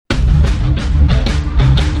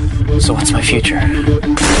So what's my future? You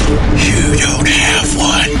don't have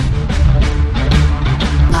one.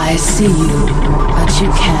 I see you, but you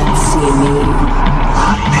can't see me.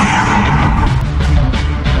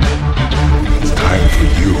 It's time for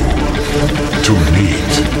you to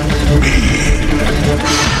meet me.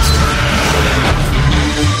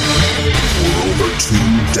 For over 2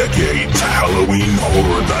 decades, Halloween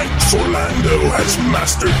Horror Nights Orlando has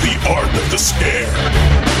mastered the art of the scare.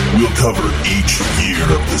 We'll cover each year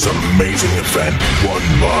of this amazing event one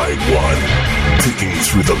by one, picking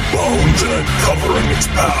through the bones and uncovering its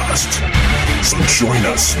past. So join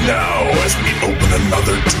us now as we open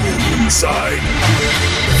another tomb inside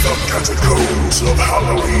the Catacombs of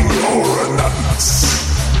Halloween Horror Nights.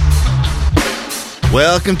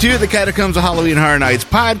 Welcome to the Catacombs of Halloween Horror Nights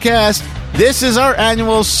podcast. This is our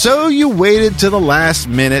annual So You Waited to the Last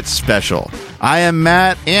Minute special. I am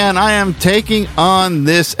Matt, and I am taking on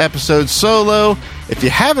this episode solo. If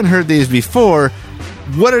you haven't heard these before,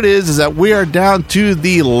 what it is that we are down to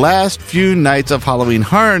the last few nights of Halloween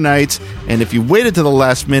Horror Nights, and if you waited to the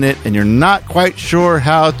last minute and you're not quite sure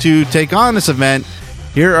how to take on this event,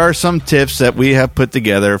 here are some tips that we have put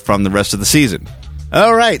together from the rest of the season.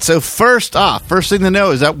 All right, so first thing to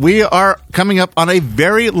know is that we are coming up on a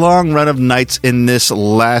very long run of nights in this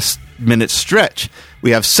last minute stretch.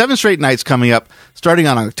 We have 7 straight nights coming up, starting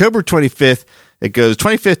on October 25th. It goes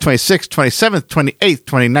 25th, 26th, 27th, 28th,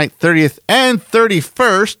 29th, 30th, and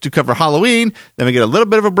 31st to cover Halloween. Then we get a little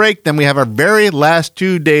bit of a break. Then we have our very last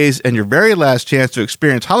 2 days and your very last chance to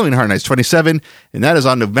experience Halloween Horror Nights 27, and that is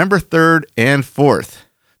on November 3rd and 4th.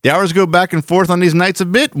 The hours go back and forth on these nights a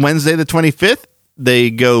bit. Wednesday the 25th, they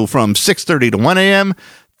go from 6:30 to 1 a.m.,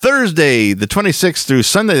 Thursday, the 26th through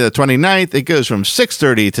Sunday, the 29th, it goes from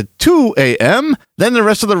 6:30 to 2 a.m. Then the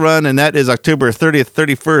rest of the run, and that is October 30th,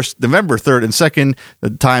 31st, November 3rd, and 2nd. The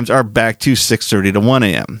times are back to 6:30 to 1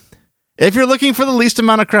 a.m. If you're looking for the least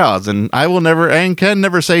amount of crowds, and I will never and can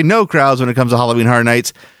never say no crowds when it comes to Halloween Horror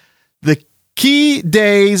Nights, the key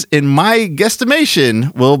days, in my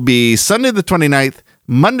guesstimation, will be Sunday the 29th,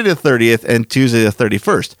 Monday the 30th, and Tuesday the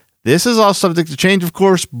 31st. This is all subject to change, of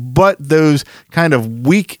course, but those kind of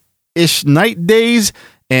week-ish night days,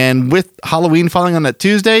 and with Halloween falling on that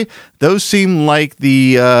Tuesday, those seem like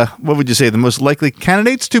the, the most likely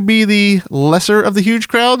candidates to be the lesser of the huge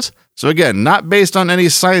crowds. So again, not based on any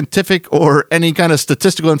scientific or any kind of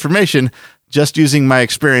statistical information, just using my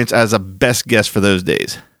experience as a best guess for those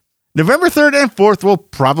days. November 3rd and 4th will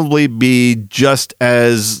probably be just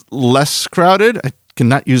as less crowded. I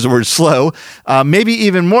cannot use the word slow, maybe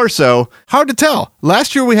even more so. Hard to tell.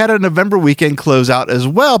 Last year we had a November weekend closeout as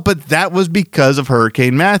well, but that was because of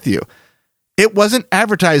Hurricane Matthew. It wasn't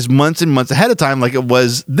advertised months and months ahead of time like it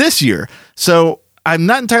was this year. So I'm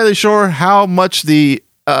not entirely sure how much the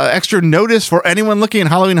extra notice for anyone looking at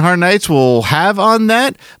Halloween Horror Nights will have on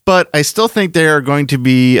that, but I still think they are going to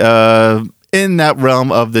be in that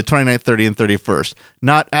realm of the 29th, 30th, and 31st.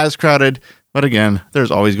 Not as crowded, but again,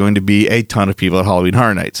 there's always going to be a ton of people at Halloween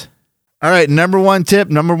Horror Nights. All right, number one tip,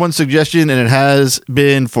 number one suggestion, and it has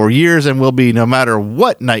been for years and will be no matter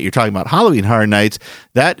what night you're talking about Halloween Horror Nights,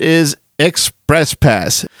 that is Express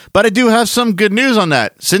Pass. But I do have some good news on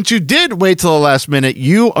that. Since you did wait till the last minute,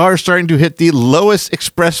 you are starting to hit the lowest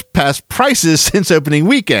Express Pass prices since opening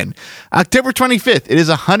weekend. October 25th, it is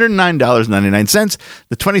 $109.99.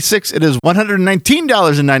 The 26th, it is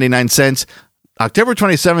 $119.99. October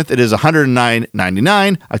 27th, it is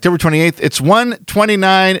 $109.99. October 28th, it's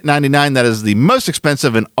 $129.99. That is the most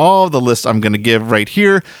expensive in all the lists I'm going to give right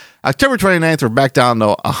here. October 29th, we're back down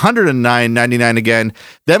to $109.99 again.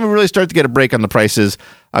 Then we really start to get a break on the prices.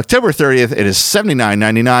 October 30th, it is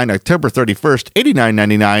 $79.99. October 31st,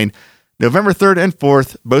 $89.99. November 3rd and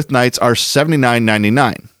 4th, both nights are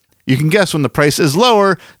 $79.99. You can guess when the price is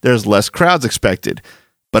lower, there's less crowds expected.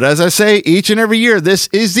 But as I say, each and every year, this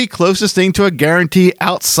is the closest thing to a guarantee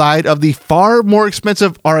outside of the far more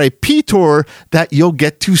expensive RIP tour that you'll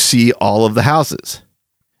get to see all of the houses.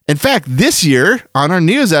 In fact, this year, on our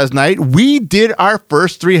NEOZAZ night, we did our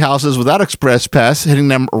first 3 houses without Express Pass, hitting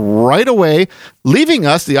them right away, leaving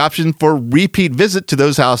us the option for repeat visit to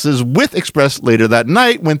those houses with Express later that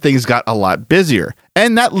night when things got a lot busier.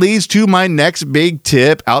 And that leads to my next big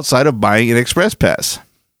tip outside of buying an Express Pass.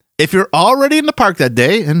 If you're already in the park that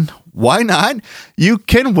day, and why not, you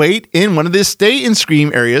can wait in one of the Stay and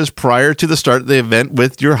Scream areas prior to the start of the event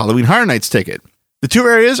with your Halloween Horror Nights ticket. The 2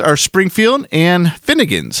 areas are Springfield and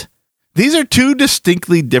Finnegan's. These are 2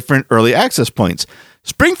 distinctly different early access points.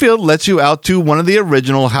 Springfield lets you out to one of the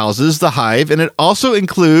original houses, the Hive, and it also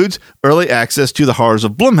includes early access to the Horrors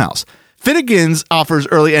of Blumhouse. Finnegan's offers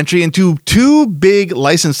early entry into two big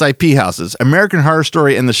licensed IP houses, American Horror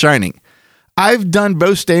Story and The Shining. I've done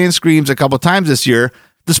both Stay and Screams a couple times this year.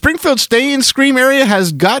 The Springfield Stay and Scream area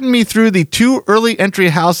has gotten me through the two early entry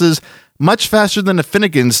houses much faster than the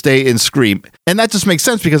Finnegan's Stay and Scream. And that just makes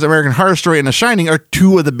sense because American Horror Story and The Shining are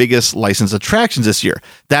two of the biggest licensed attractions this year.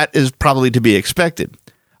 That is probably to be expected.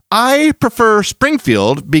 I prefer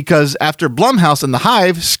Springfield because after Blumhouse and The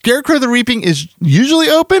Hive, Scarecrow the Reaping is usually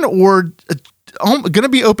open or going to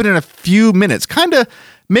be open in a few minutes, kind of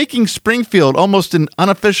making Springfield almost an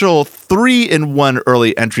unofficial 3-in-1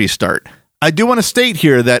 early entry start. I do want to state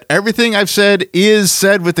here that everything I've said is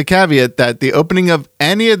said with the caveat that the opening of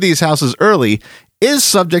any of these houses early is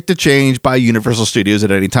subject to change by Universal Studios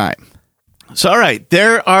at any time. So, all right,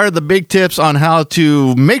 there are the big tips on how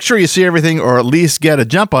to make sure you see everything or at least get a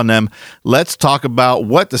jump on them. Let's talk about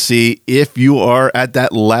what to see if you are at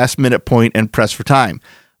that last minute point and pressed for time.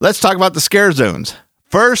 Let's talk about the scare zones.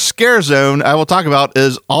 First scare zone I will talk about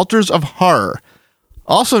is Altars of Horror.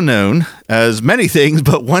 Also known as many things,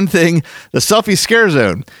 but one thing, the selfie scare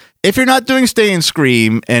zone. If you're not doing Stay and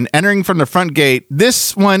Scream and entering from the front gate,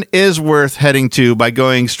 this one is worth heading to by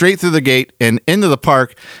going straight through the gate and into the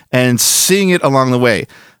park and seeing it along the way.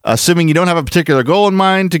 Assuming you don't have a particular goal in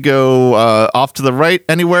mind to go off to the right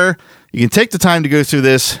anywhere, you can take the time to go through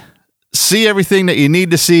this, see everything that you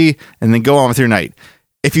need to see, and then go on with your night.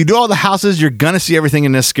 If you do all the houses, you're going to see everything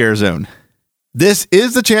in this scare zone. This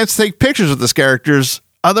is the chance to take pictures with the characters.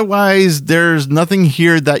 Otherwise, there's nothing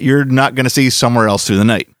here that you're not going to see somewhere else through the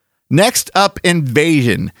night. Next up,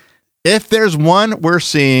 Invasion. If there's one we're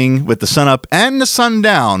seeing with the sun up and the sun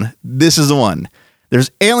down, this is the one. There's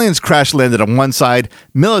aliens crash landed on one side,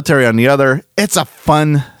 military on the other. It's a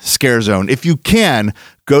fun scare zone. If you can,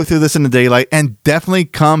 go through this in the daylight and definitely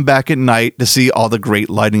come back at night to see all the great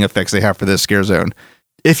lighting effects they have for this scare zone.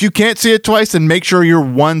 If you can't see it twice, then make sure your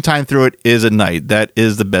one time through it is at night. That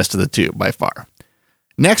is the best of the two by far.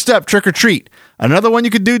 Next up, Trick or Treat. Another one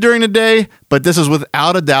you could do during the day, but this is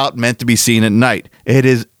without a doubt meant to be seen at night. It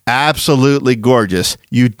is absolutely gorgeous.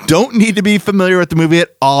 You don't need to be familiar with the movie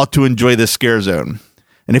at all to enjoy this scare zone.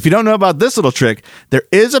 And if you don't know about this little trick, there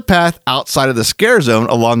is a path outside of the scare zone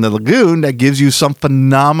along the lagoon that gives you some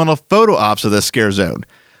phenomenal photo ops of this scare zone.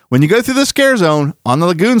 When you go through the scare zone, on the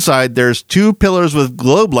lagoon side, there's two pillars with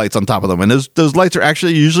globe lights on top of them. And those lights are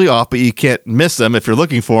actually usually off, but you can't miss them if you're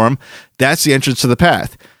looking for them. That's the entrance to the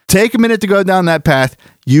path. Take a minute to go down that path.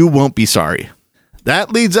 You won't be sorry.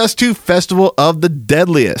 That leads us to Festival of the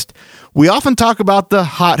Deadliest. We often talk about the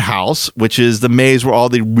Hot House, which is the maze where all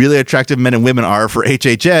the really attractive men and women are for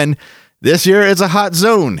HHN. This year it's a hot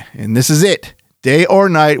zone, and this is it. Day or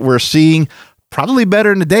night, we're seeing probably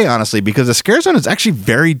better in the day, honestly, because the scare zone is actually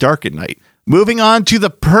very dark at night. Moving on to The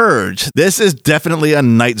Purge. This is definitely a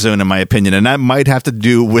night zone, in my opinion, and that might have to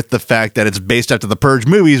do with the fact that it's based after the Purge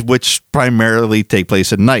movies, which primarily take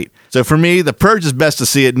place at night. So for me, The Purge is best to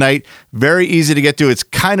see at night. Very easy to get to. It's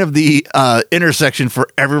kind of the intersection for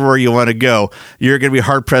everywhere you want to go. You're going to be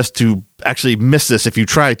hard-pressed to actually miss this if you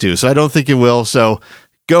try to, so I don't think you will. So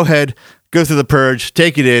go ahead, go through The Purge,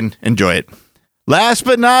 take it in, enjoy it. Last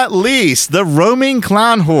but not least, the roaming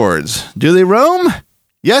clown hordes. Do they roam?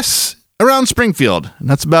 Yes, around Springfield. And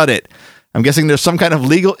that's about it. I'm guessing there's some kind of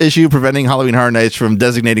legal issue preventing Halloween Horror Nights from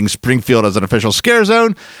designating Springfield as an official scare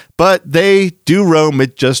zone, but they do roam.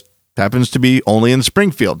 It just happens to be only in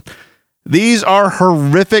Springfield. These are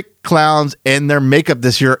horrific clowns, and their makeup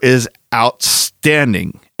this year is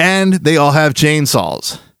outstanding. And they all have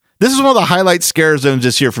chainsaws. This is one of the highlight scare zones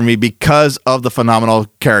this year for me because of the phenomenal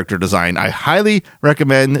character design. I highly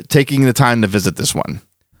recommend taking the time to visit this one.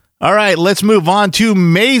 All right, let's move on to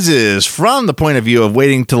mazes. From the point of view of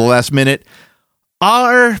waiting till the last minute,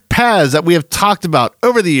 our paths that we have talked about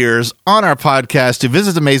over the years on our podcast to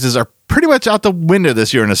visit the mazes are pretty much out the window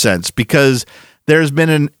this year in a sense, because there's been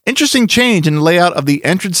an interesting change in the layout of the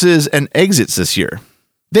entrances and exits this year.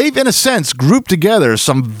 They've, in a sense, grouped together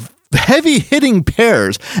some heavy-hitting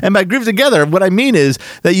pairs. And by grouped together, what I mean is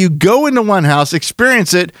that you go into one house,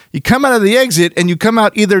 experience it, you come out of the exit, and you come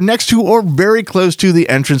out either next to or very close to the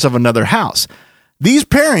entrance of another house. These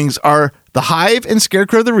pairings are The Hive and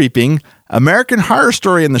Scarecrow the Reaping, American Horror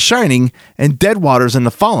Story and The Shining, and Dead Waters and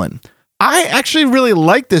The Fallen. I actually really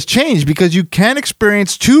like this change because you can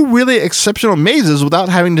experience two really exceptional mazes without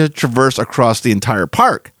having to traverse across the entire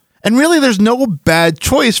park. And really, there's no bad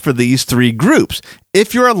choice for these three groups.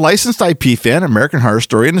 If you're a licensed IP fan, American Horror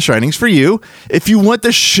Story and The Shining's for you. If you want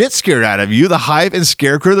the shit scared out of you, The Hive and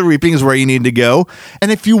Scarecrow the Reaping is where you need to go.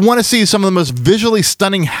 And if you want to see some of the most visually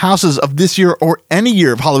stunning houses of this year or any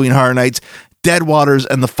year of Halloween Horror Nights, Dead Waters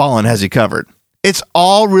and The Fallen has you covered. It's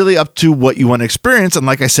all really up to what you want to experience, and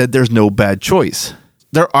like I said, there's no bad choice.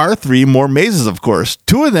 There are 3 more mazes, of course,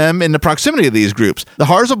 2 of them in the proximity of these groups. The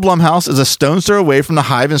Horrors of Blumhouse is a stone's throw away from the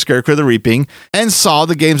Hive and Scarecrow the Reaping, and Saw,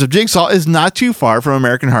 the Games of Jigsaw, is not too far from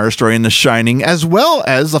American Horror Story and The Shining, as well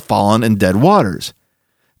as The Fallen and Dead Waters.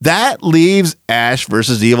 That leaves Ash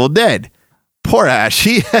vs. Evil Dead. Poor Ash,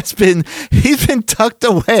 he's been tucked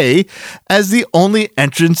away as the only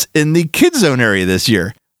entrance in the Kid Zone area this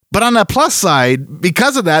year. But on the plus side,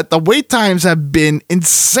 because of that, the wait times have been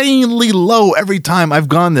insanely low every time I've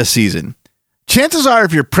gone this season. Chances are,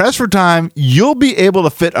 if you're pressed for time, you'll be able to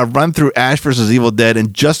fit a run through Ash vs. Evil Dead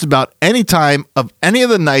in just about any time of any of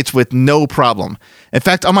the nights with no problem. In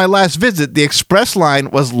fact, on my last visit, the express line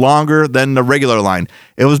was longer than the regular line.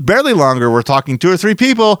 It was barely longer. We're talking 2 or 3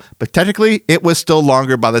 people, but technically it was still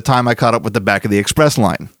longer by the time I caught up with the back of the express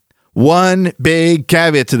line. One big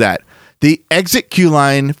caveat to that. The exit queue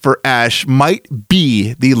line for Ash might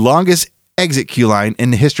be the longest exit queue line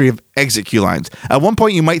in the history of exit queue lines. At one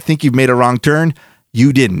point, you might think you've made a wrong turn.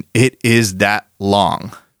 You didn't. It is that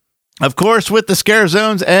long. Of course, with the scare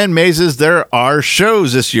zones and mazes, there are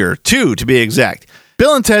shows this year, 2 to be exact.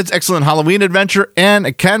 Bill and Ted's Excellent Halloween Adventure and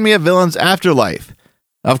Academy of Villains Afterlife.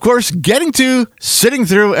 Of course, getting to, sitting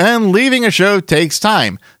through, and leaving a show takes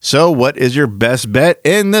time. So what is your best bet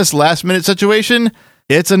in this last-minute situation?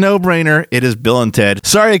 It's a no-brainer. It is Bill and Ted.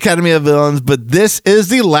 Sorry, Academy of Villains, but this is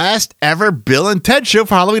the last ever Bill and Ted show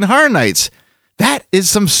for Halloween Horror Nights. That is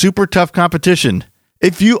some super tough competition.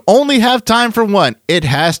 If you only have time for one, it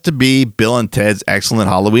has to be Bill and Ted's Excellent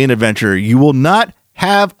Halloween Adventure. You will not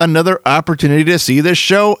have another opportunity to see this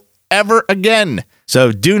show ever again.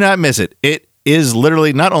 So do not miss it. It is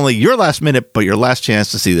literally not only your last minute, but your last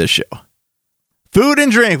chance to see this show. Food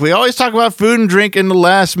and drink. We always talk about food and drink in the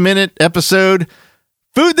last minute episode.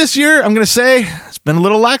 Food this year, I'm going to say, it's been a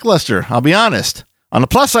little lackluster, I'll be honest. On the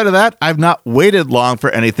plus side of that, I've not waited long for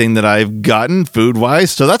anything that I've gotten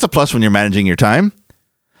food-wise, so that's a plus when you're managing your time.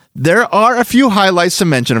 There are a few highlights to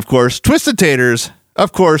mention, of course. Twisted Taters,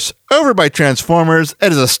 of course, over by Transformers.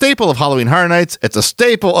 It is a staple of Halloween Horror Nights. It's a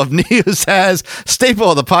staple of NEOZAZ, staple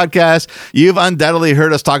of the podcast. You've undoubtedly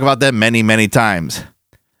heard us talk about them many, many times.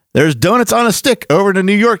 There's Donuts on a Stick over in the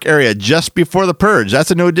New York area just before the Purge.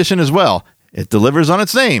 That's a new addition as well. It delivers on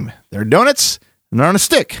its name. They're donuts and they're on a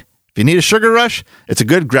stick. If you need a sugar rush, it's a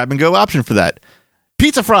good grab-and-go option for that.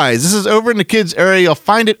 Pizza Fries. This is over in the kids' area. You'll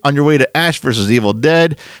find it on your way to Ash vs. Evil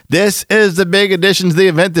Dead. This is the big addition to the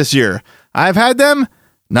event this year. I've had them.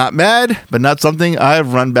 Not bad, but not something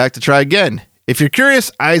I've run back to try again. If you're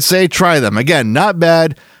curious, I'd say try them. Again, not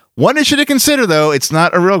bad. One issue to consider, though, it's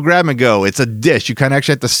not a real grab-and-go. It's a dish. You kind of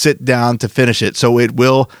actually have to sit down to finish it, so it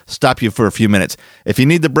will stop you for a few minutes. If you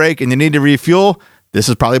need the break and you need to refuel, this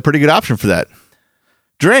is probably a pretty good option for that.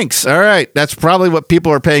 Drinks. All right, that's probably what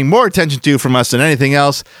people are paying more attention to from us than anything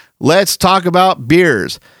else. Let's talk about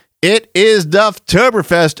beers. It is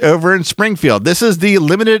Dufftoberfest over in Springfield. This is the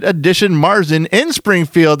limited edition Marzen in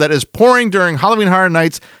Springfield that is pouring during Halloween Horror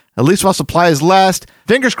Nights, at least while supplies last.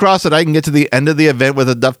 Fingers crossed that I can get to the end of the event with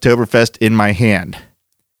a Dufftoberfest in my hand.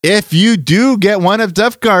 If you do get one of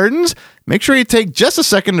Duff Gardens, make sure you take just a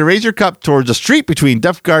second to raise your cup towards the street between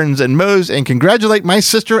Duff Gardens and Moe's and congratulate my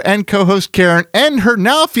sister and co-host Karen and her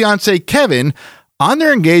now fiance Kevin on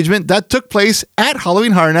their engagement that took place at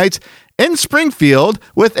Halloween Horror Nights in Springfield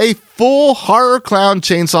with a full horror clown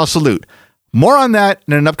chainsaw salute. More on that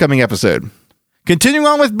in an upcoming episode. Continuing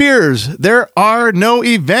on with beers, there are no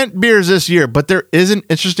event beers this year, but there is an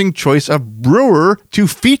interesting choice of brewer to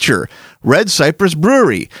feature, Red Cypress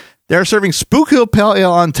Brewery. They're serving Spook Hill Pale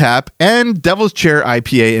Ale on tap and Devil's Chair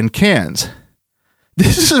IPA in cans.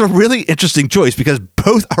 This is a really interesting choice because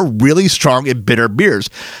both are really strong and bitter beers.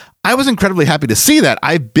 I was incredibly happy to see that.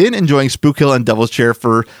 I've been enjoying Spook Hill and Devil's Chair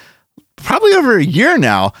for probably over a year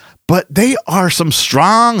now, but they are some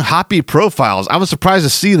strong hoppy profiles. I was surprised to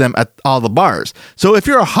see them at all the bars. So if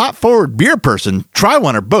you're a hop forward beer person, try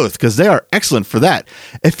one or both because they are excellent for that.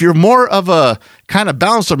 If you're more of a kind of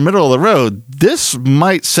balanced or middle of the road, this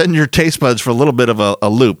might send your taste buds for a little bit of a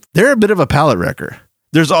loop. They're a bit of a palate wrecker.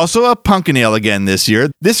 There's also a pumpkin ale again this year.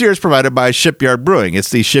 This year is provided by Shipyard Brewing.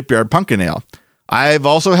 It's the Shipyard Pumpkin Ale. I've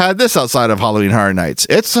also had this outside of Halloween Horror Nights.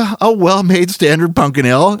 It's a well-made standard pumpkin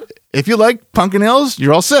ale. If you like pumpkin ales,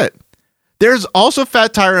 you're all set. There's also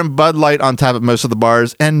Fat Tire and Bud Light on tap at most of the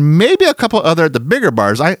bars, and maybe a couple other at the bigger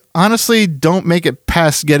bars. I honestly don't make it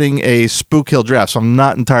past getting a Spook Hill draft, so I'm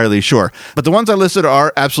not entirely sure. But the ones I listed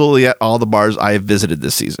are absolutely at all the bars I have visited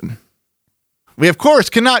this season. We, of course,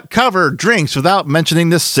 cannot cover drinks without mentioning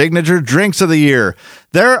the signature drinks of the year.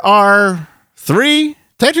 There are 3,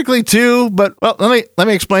 technically 2, but well, let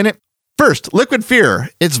me explain it. First, Liquid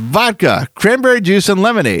Fear. It's vodka, cranberry juice, and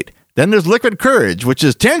lemonade. Then there's Liquid Courage, which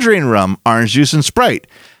is tangerine rum, orange juice, and Sprite.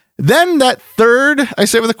 Then that third, I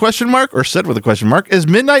say with a question mark, or said with a question mark, is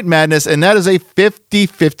Midnight Madness, and that is a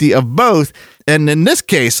 50-50 of both. And in this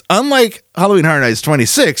case, unlike Halloween Horror Nights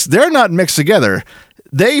 26, they're not mixed together.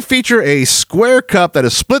 They feature a square cup that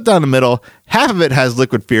is split down the middle. Half of it has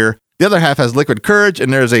Liquid Fear. The other half has Liquid Courage,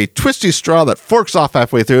 and there's a twisty straw that forks off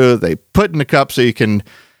halfway through. They put in the cup so you can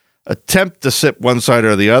attempt to sip one side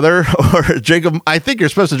or the other, or drink them. I think you're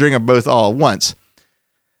supposed to drink them both all at once.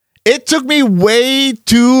 It took me way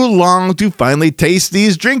too long to finally taste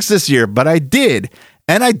these drinks this year, but I did.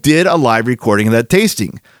 And I did a live recording of that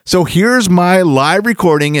tasting. So here's my live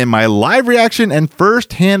recording and my live reaction and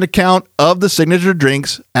first-hand account of the signature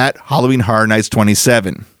drinks at Halloween Horror Nights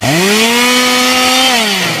 27.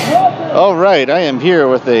 All right, I am here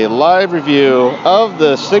with a live review of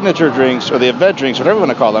the signature drinks, or the event drinks, whatever you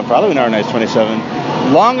want to call them, for Halloween Horror Nights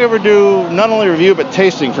 27. Long overdue, not only review, but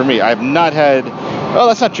tasting for me. I have not had... Oh,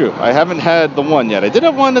 that's not true. I haven't had the one yet. I did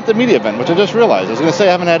have one at the media event, which I just realized. I was going to say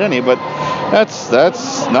I haven't had any, but that's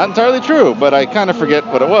not entirely true. But I kind of forget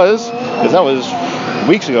what it was, because that was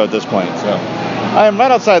weeks ago at this point. So I am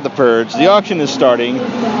right outside the Purge. The auction is starting,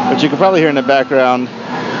 which you can probably hear in the background.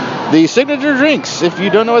 The signature drinks, if you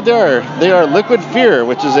don't know what they are Liquid Fear,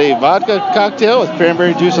 which is a vodka cocktail with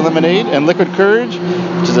cranberry juice and lemonade, and Liquid Courage,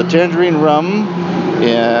 which is a tangerine rum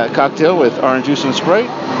cocktail with orange juice and Sprite.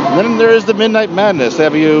 And then there is the Midnight Madness. They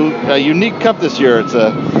have a unique cup this year. It's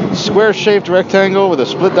a square-shaped rectangle with a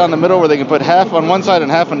split down the middle where they can put half on one side and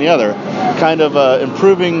half on the other. Kind of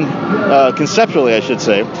improving conceptually, I should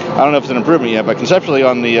say. I don't know if it's an improvement yet, but conceptually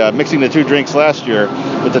on the mixing the two drinks last year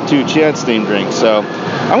with the two chance-themed drinks. So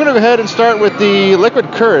I'm going to go ahead and start with the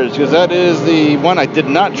Liquid Courage, because that is the one I did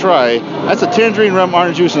not try. That's a tangerine rum,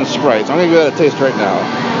 orange juice, and Sprite. So I'm going to give that a taste right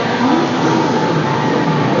now.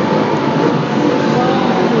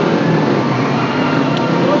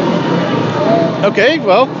 Okay,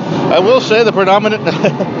 well, I will say the predominant...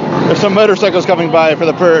 There's some motorcycles coming by for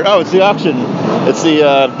the it's the auction. It's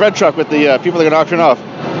the bread truck with the people that are going to auction off.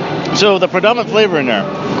 So the predominant flavor in there,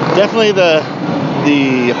 definitely the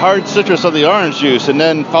hard citrus of the orange juice, and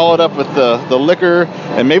then followed up with the liquor,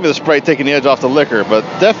 and maybe the Sprite taking the edge off the liquor, but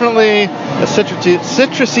definitely a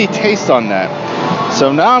citrusy taste on that.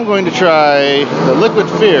 So now I'm going to try the Liquid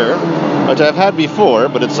Fear, which I've had before,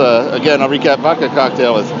 but it's, again, I'll recap, vodka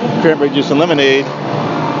cocktail with cranberry juice and lemonade.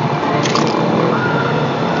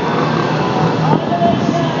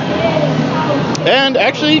 And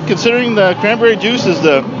actually, considering the cranberry juice is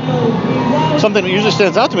something that usually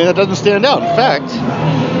stands out to me, that doesn't stand out. In fact,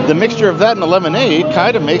 the mixture of that and the lemonade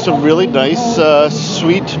kind of makes a really nice,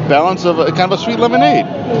 sweet balance of kind of a sweet lemonade.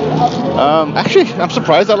 Actually, I'm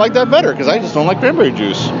surprised I like that better, because I just don't like cranberry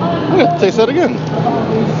juice. I'm going to taste that again.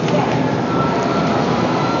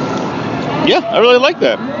 Yeah, I really like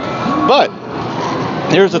that. But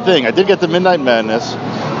here's the thing. I did get the Midnight Madness.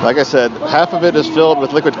 Like I said, half of it is filled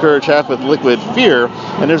with Liquid Courage, half with Liquid Fear.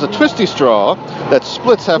 And there's a twisty straw that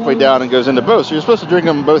splits halfway down and goes into both. So you're supposed to drink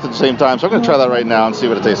them both at the same time. So I'm going to try that right now and see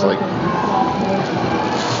what it tastes like.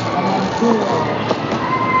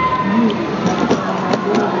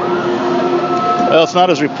 Well, it's not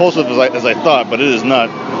as repulsive as I thought, but it is not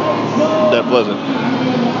that pleasant.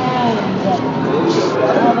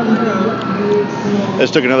 I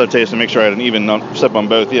just took another taste to make sure I had an even sip on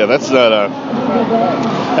both. Yeah, that's not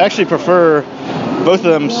I actually prefer both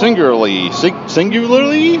of them singularly.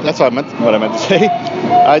 Singularly? That's what I meant to say.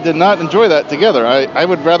 I did not enjoy that together. I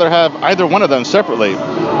would rather have either one of them separately.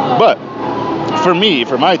 But for me,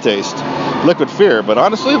 for my taste, Liquid Fear. But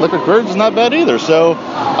honestly, Liquid Courage is not bad either. So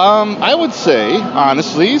I would say,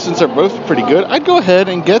 honestly, since they're both pretty good, I'd go ahead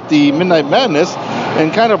and get the Midnight Madness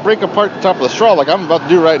and kind of break apart the top of the straw like I'm about to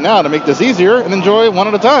do right now to make this easier and enjoy one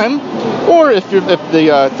at a time. Or if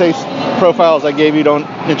the taste profiles I gave you don't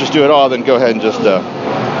interest you at all, then go ahead and just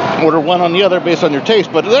order one on the other based on your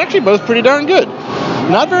taste. But they're actually both pretty darn good.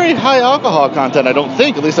 Not very high alcohol content, I don't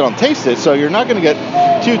think. At least I don't taste it, so you're not going to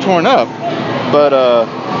get too torn up. But,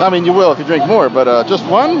 I mean, you will if you drink more, but just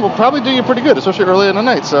one will probably do you pretty good, especially early in the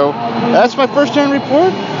night. So that's my first-hand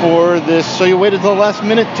report for this So You Waited Till the Last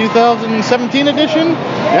Minute 2017 edition.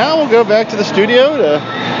 Now we'll go back to the studio to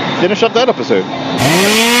finish up that episode.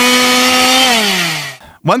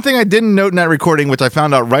 One thing I didn't note in that recording, which I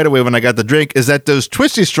found out right away when I got the drink, is that those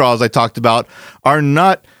twisty straws I talked about are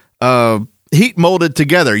not heat molded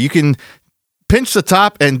together. You can pinch the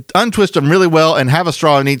top and untwist them really well and have a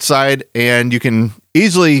straw on each side, and you can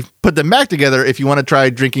easily put them back together if you want to try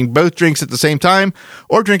drinking both drinks at the same time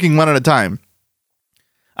or drinking one at a time.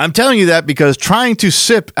 I'm telling you that because trying to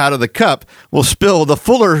sip out of the cup will spill the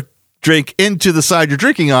fuller drink into the side you're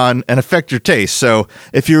drinking on and affect your taste. So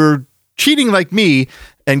if you're cheating like me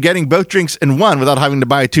and getting both drinks in one without having to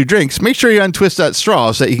buy 2 drinks, make sure you untwist that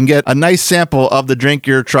straw so that you can get a nice sample of the drink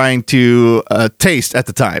you're trying to taste at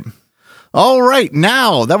the time. All right,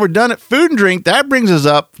 now that we're done at food and drink, that brings us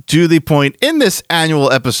up to the point in this annual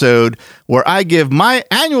episode where I give my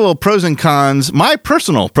annual pros and cons, my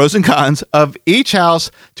personal pros and cons of each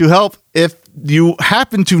house to help if you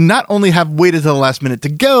happen to not only have waited to the last minute to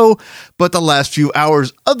go, but the last few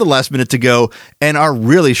hours of the last minute to go and are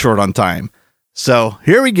really short on time. So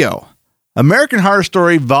here we go. American Horror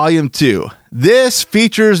Story Volume 2. This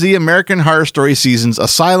features the American Horror Story seasons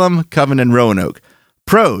Asylum, Coven, and Roanoke.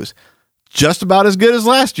 Pros. Just about as good as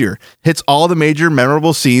last year. Hits all the major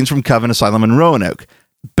memorable scenes from Coven, Asylum, and Roanoke.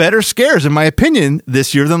 Better scares, in my opinion,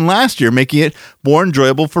 this year than last year, making it more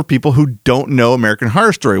enjoyable for people who don't know American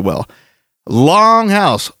Horror Story well. Long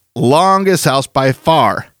house. Longest house by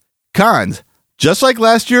far. Cons. Just like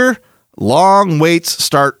last year, long waits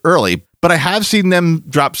start early, but I have seen them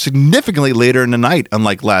drop significantly later in the night,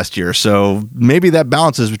 unlike last year, so maybe that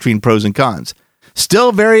balances between pros and cons.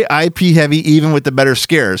 Still very IP heavy, even with the better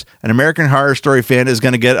scares. An American Horror Story fan is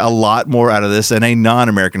going to get a lot more out of this than a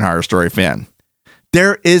non-American Horror Story fan.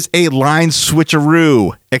 There is a line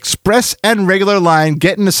switcheroo. Express and regular line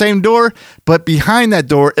get in the same door, but behind that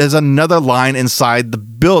door is another line inside the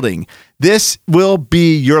building. This will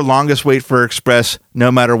be your longest wait for Express,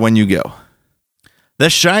 no matter when you go. The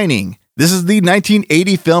Shining. This is the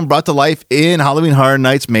 1980 film brought to life in Halloween Horror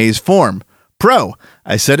Nights maze form. Pro.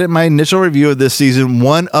 I said in my initial review of this season,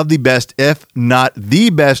 one of the best, if not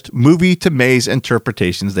the best, movie to maze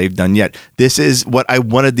interpretations they've done yet. This is what I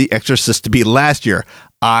wanted The Exorcist to be last year.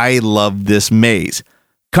 I love this maze.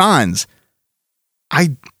 Cons.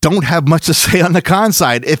 I don't have much to say on the con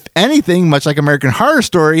side. If anything, much like American Horror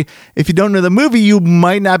Story, if you don't know the movie, you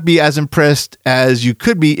might not be as impressed as you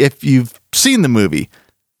could be if you've seen the movie.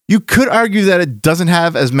 You could argue that it doesn't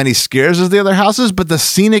have as many scares as the other houses, but the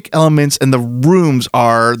scenic elements and the rooms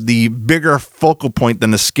are the bigger focal point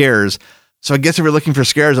than the scares. So I guess if you're looking for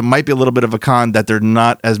scares, it might be a little bit of a con that there are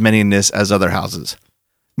not as many in this as other houses.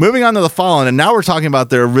 Moving on to The Fallen, and now we're talking about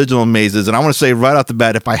their original mazes, and I want to say right off the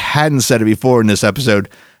bat, if I hadn't said it before in this episode,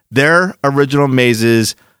 their original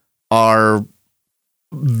mazes are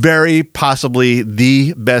very possibly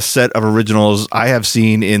the best set of originals I have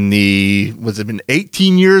seen in the, what's it been,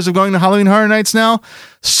 18 years of going to Halloween Horror Nights now?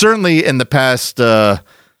 Certainly in the past, I'd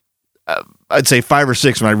say 5 or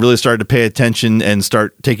 6 when I really started to pay attention and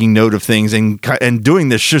start taking note of things and doing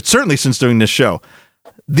this, certainly since doing this show.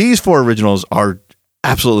 These 4 originals are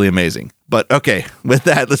absolutely amazing. But okay, with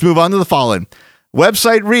that, let's move on to The Fallen.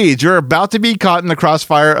 Website reads, you're about to be caught in the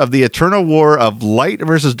crossfire of the eternal war of light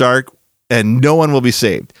versus dark, and no one will be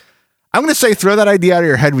saved. I'm going to say throw that idea out of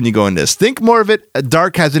your head when you go in this. Think more of it.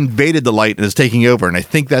 Dark has invaded the light and is taking over, and I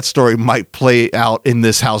think that story might play out in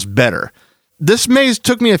this house better. This maze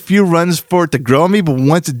took me a few runs for it to grow on me, but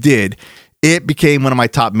once it did, it became one of my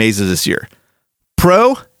top mazes this year.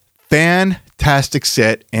 Pro, fantastic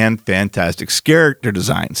set and fantastic character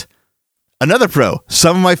designs. Another pro,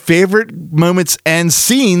 some of my favorite moments and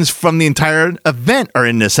scenes from the entire event are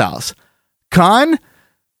in this house. Con,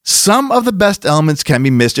 some of the best elements can be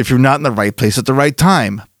missed if you're not in the right place at the right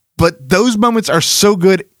time. But those moments are so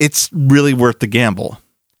good, it's really worth the gamble.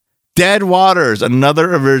 Dead Waters,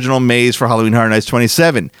 another original maze for Halloween Horror Nights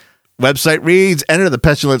 27. Website reads, enter the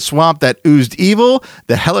pestilent swamp that oozed evil,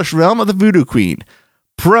 the hellish realm of the Voodoo Queen.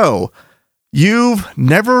 Pro, you've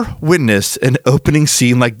never witnessed an opening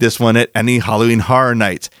scene like this one at any Halloween Horror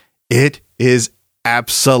Nights. It is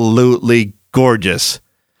absolutely gorgeous.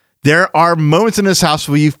 There are moments in this house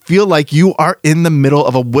where you feel like you are in the middle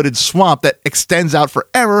of a wooded swamp that extends out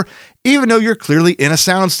forever, even though you're clearly in a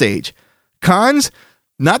soundstage. Cons,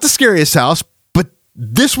 not the scariest house, but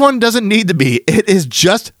this one doesn't need to be. It is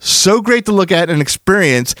just so great to look at and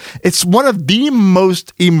experience. It's one of the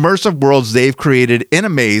most immersive worlds they've created in a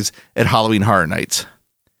maze at Halloween Horror Nights.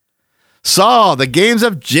 Saw, the Games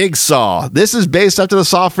of Jigsaw. This is based after the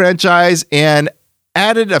Saw franchise and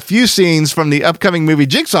added a few scenes from the upcoming movie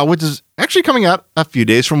Jigsaw, which is actually coming out a few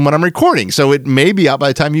days from when I'm recording, so it may be out by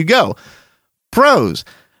the time you go. Pros,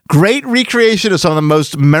 great recreation of some of the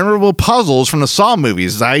most memorable puzzles from the Saw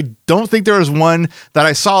movies. I don't think there was one that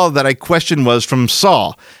I saw that I questioned was from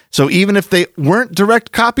Saw. So even if they weren't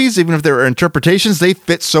direct copies, even if they were interpretations, they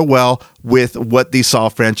fit so well with what the Saw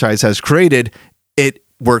franchise has created. It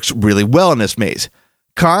works really well in this maze.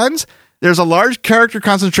 Cons, there's a large character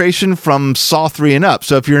concentration from Saw 3 and up,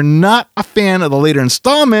 so if you're not a fan of the later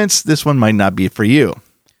installments, this one might not be for you.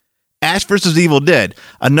 Ash vs. Evil Dead,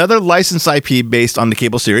 another licensed IP based on the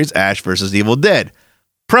cable series Ash vs. Evil Dead.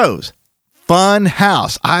 Pros: fun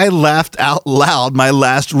house. I laughed out loud my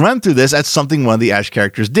last run through this at something one of the Ash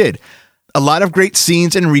characters did. A lot of great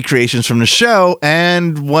scenes and recreations from the show,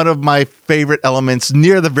 and one of my favorite elements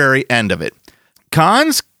near the very end of it.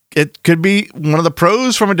 Cons: it could be one of the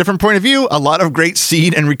pros from a different point of view. A lot of great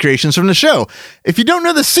scene and recreations from the show. If you don't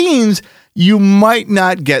know the scenes, you might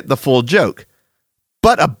not get the full joke.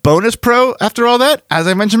 But a bonus pro after all that, as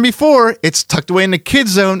I mentioned before, it's tucked away in the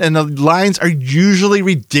kids zone and the lines are usually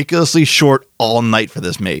ridiculously short all night for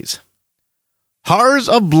this maze. Horrors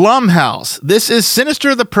of Blumhouse. This is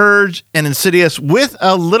Sinister, The Purge, and Insidious with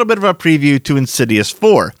a little bit of a preview to Insidious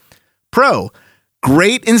 4. Pro: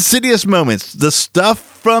 great Insidious moments. The stuff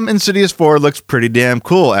from Insidious 4 looks pretty damn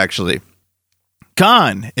cool, actually.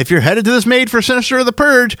 Con: if you're headed to this maze for Sinister, The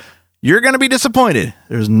Purge, you're going to be disappointed.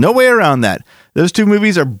 There's no way around that. Those two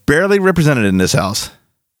movies are barely represented in this house.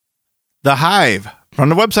 The Hive. From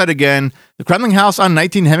the website again, the Kremling house on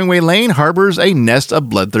 19 Hemingway Lane harbors a nest of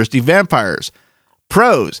bloodthirsty vampires.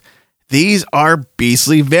 Pros: these are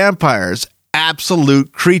beastly vampires.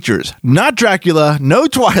 Absolute creatures. Not Dracula, no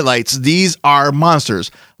Twilights. These are monsters.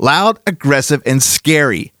 Loud, aggressive, and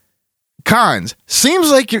scary. Cons: seems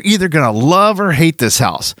like you're either going to love or hate this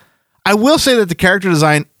house. I will say that the character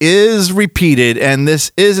design is repeated, and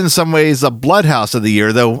this is in some ways the Bloodhouse of the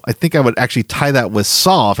year, though I think I would actually tie that with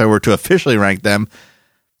Saw if I were to officially rank them.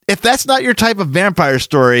 If that's not your type of vampire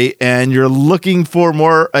story and you're looking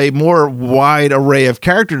for a more wide array of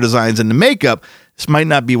character designs and the makeup, this might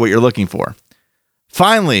not be what you're looking for.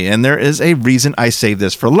 Finally, and there is a reason I saved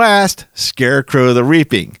this for last, Scarecrow the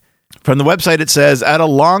Reaping. From the website, it says, at a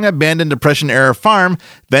long-abandoned Depression-era farm,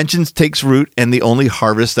 vengeance takes root, and the only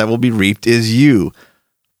harvest that will be reaped is you.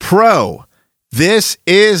 Pro: this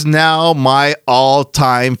is now my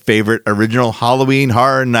all-time favorite original Halloween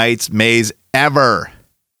Horror Nights maze ever.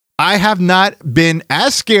 I have not been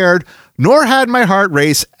as scared, nor had my heart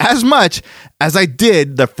race as much as I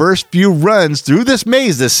did the first few runs through this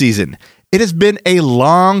maze this season. It has been a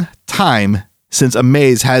long time since a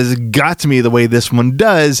maze has got to me the way this one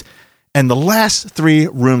does, and the last 3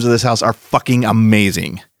 rooms of this house are fucking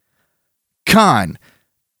amazing. Con: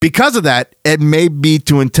 because of that, it may be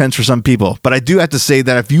too intense for some people, but I do have to say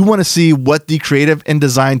that if you want to see what the creative and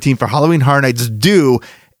design team for Halloween Horror Nights do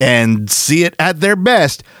and see it at their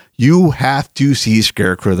best, you have to see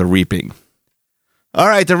Scarecrow the Reaping. All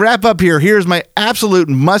right, to wrap up here, here's my absolute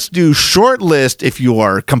must-do short list if you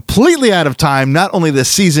are completely out of time, not only this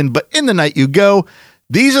season, but in the night you go.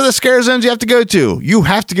 These are the scare zones you have to go to. You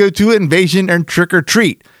have to go to Invasion and Trick or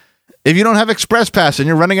Treat. If you don't have Express Pass and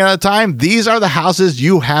you're running out of time, these are the houses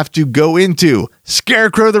you have to go into.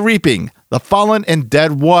 Scarecrow the Reaping, The Fallen, and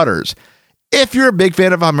Dead Waters. If you're a big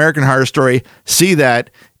fan of American Horror Story, see that.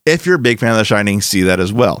 If you're a big fan of The Shining, see that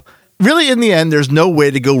as well. Really, in the end, there's no way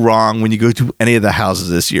to go wrong when you go to any of the houses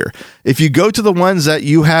this year. If you go to the ones that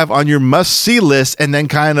you have on your must-see list and then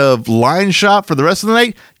kind of line shop for the rest of the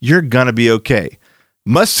night, you're going to be okay.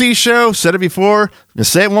 Must-see show, said it before, I'm going to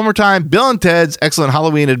say it one more time, Bill and Ted's Excellent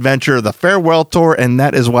Halloween Adventure, The Farewell Tour, and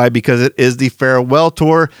that is why, because it is the Farewell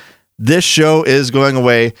Tour, this show is going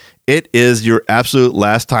away. It is your absolute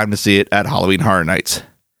last time to see it at Halloween Horror Nights.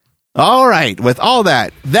 All right, with all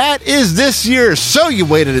that, that is this year's So You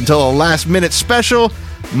Waited Until the Last Minute special,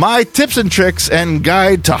 my tips and tricks and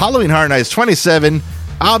guide to Halloween Horror Nights 27.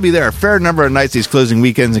 I'll be there a fair number of nights these closing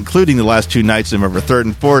weekends, including the last 2 nights, November 3rd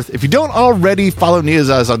and 4th. If you don't already follow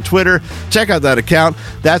NEOZAZ on Twitter, check out that account.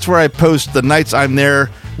 That's where I post the nights I'm there,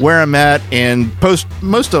 where I'm at, and post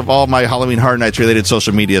most of all my Halloween Horror Nights related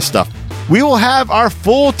social media stuff. We will have our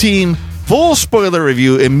full team, full spoiler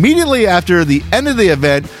review immediately after the end of the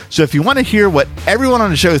event. So if you want to hear what everyone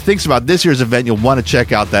on the show thinks about this year's event, you'll want to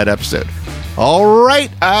check out that episode. All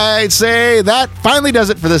right, I'd say that finally does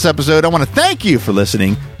it for this episode. I want to thank you for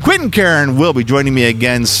listening. Quentin Karen will be joining me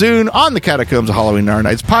again soon on the Catacombs of Halloween Horror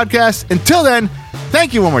Nights podcast. Until then,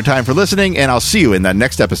 thank you one more time for listening, and I'll see you in that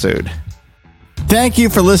next episode. Thank you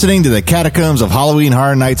for listening to the Catacombs of Halloween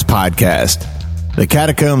Horror Nights podcast. The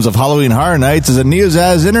Catacombs of Halloween Horror Nights is a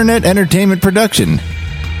NEOZAZ internet entertainment production.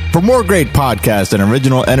 For more great podcasts and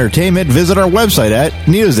original entertainment, visit our website at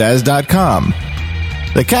neozaz.com.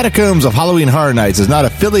 The Catacombs of Halloween Horror Nights is not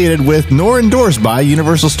affiliated with nor endorsed by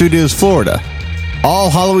Universal Studios Florida. All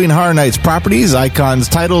Halloween Horror Nights properties, icons,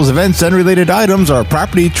 titles, events, and related items are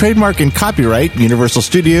property, trademark, and copyright Universal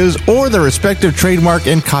Studios or their respective trademark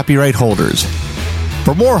and copyright holders.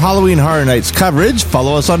 For more Halloween Horror Nights coverage,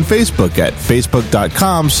 follow us on Facebook at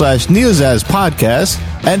facebook.com/NeoZazPodcast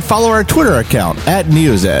and follow our Twitter account at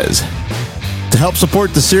NeoZaz. To help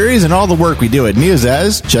support the series and all the work we do at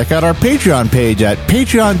NEOZAZ, check out our Patreon page at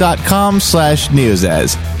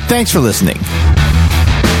patreon.com/NEOZAZ. Thanks for listening.